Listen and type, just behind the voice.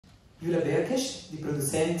Berkes, die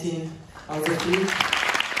Produzentin, also Film.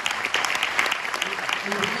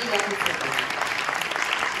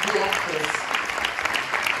 Die Actress.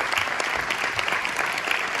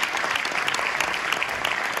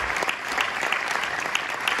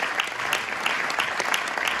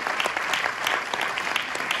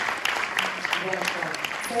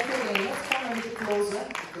 Secondly, let's come a little closer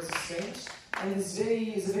because it's strange. And it's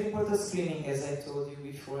a very important screening, as I told you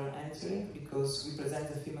before entering, because we present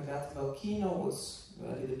the film about Kino, was a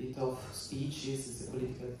little bit of speeches, it's a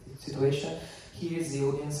political situation. Here is the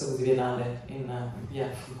audience of the Biennale in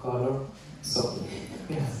full color. So,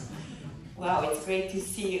 yes. Wow, it's great to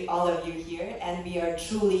see all of you here, and we are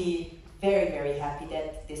truly very, very happy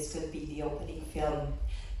that this could be the opening film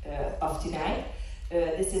of tonight.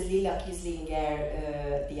 This is Lila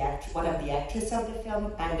Kislinger, one of the actresses of the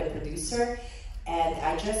film. I'm the producer, and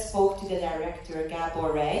I just spoke to the director,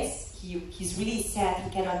 Gábor Reisz. He's really sad he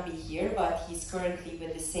cannot be here, but he's currently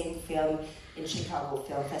with the same film in Chicago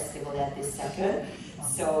Film Festival at this second,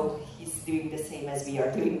 so he's doing the same as we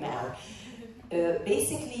are doing now.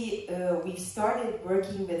 Basically, we started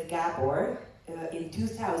working with Gábor in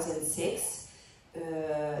 2006,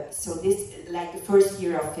 so this, like the first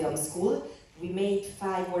year of film school. We made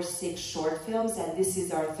 5 or 6 short films, and this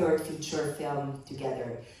is our 3rd feature film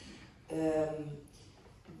together.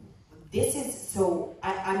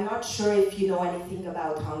 I'm not sure if you know anything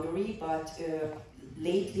about Hungary, but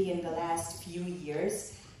lately in the last few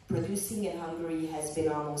years, producing in Hungary has been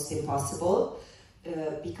almost impossible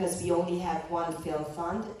because we only have one film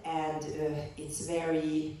fund, and it's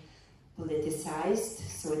very politicized,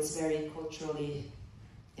 so it's very culturally,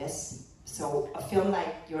 yes. So a film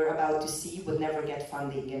like you're about to see would never get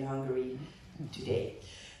funding in Hungary today.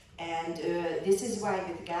 And this is why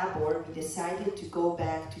with Gábor we decided to go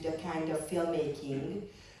back to the kind of filmmaking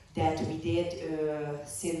that we did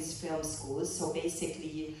since film school. So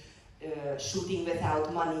basically shooting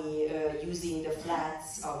without money, using the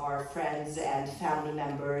flats of our friends and family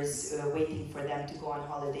members, waiting for them to go on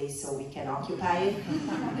holiday so we can occupy it.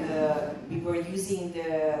 We were using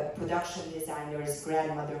the production designer's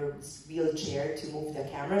grandmother's wheelchair to move the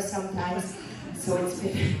camera sometimes, so it's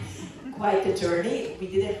been quite a journey. We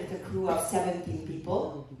did it with a crew of 17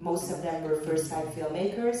 people. Most of them were first-time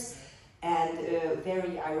filmmakers, and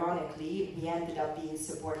very ironically, we ended up being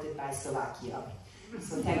supported by Slovakia.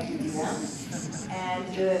 So thank you to them.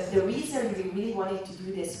 And the reason we really wanted to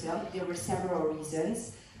do this film, there were several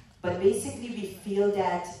reasons, but basically we feel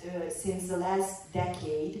that since the last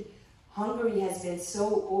decade, Hungary has been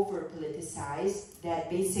so over-politicized that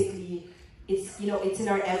basically it's in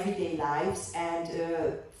our everyday lives, and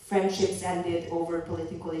friendships ended over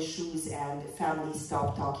political issues, and families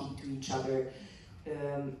stopped talking to each other.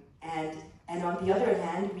 And on the other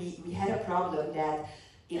hand, we had a problem that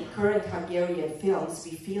in current Hungarian films,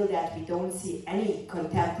 we feel that we don't see any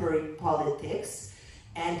contemporary politics,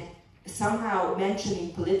 and somehow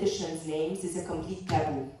mentioning politicians' names is a complete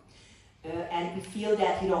taboo. And we feel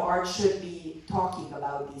that art should be talking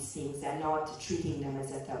about these things and not treating them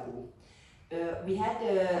as a taboo. We had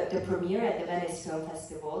the premiere at the Venice Film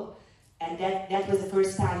Festival, and that was the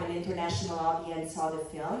first time an international audience saw the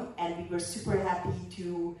film, and we were super happy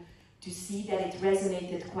to see that it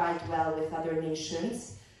resonated quite well with other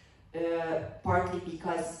nations. Partly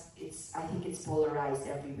because I think it's polarized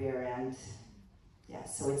everywhere, and yeah,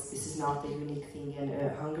 so this is not the unique thing in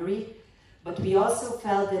Hungary. But we also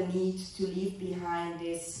felt the need to leave behind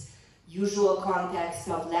this usual context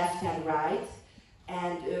of left and right,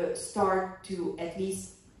 and start to at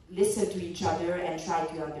least listen to each other and try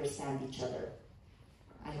to understand each other.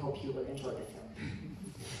 I hope you will enjoy the film.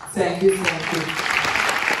 Thank you.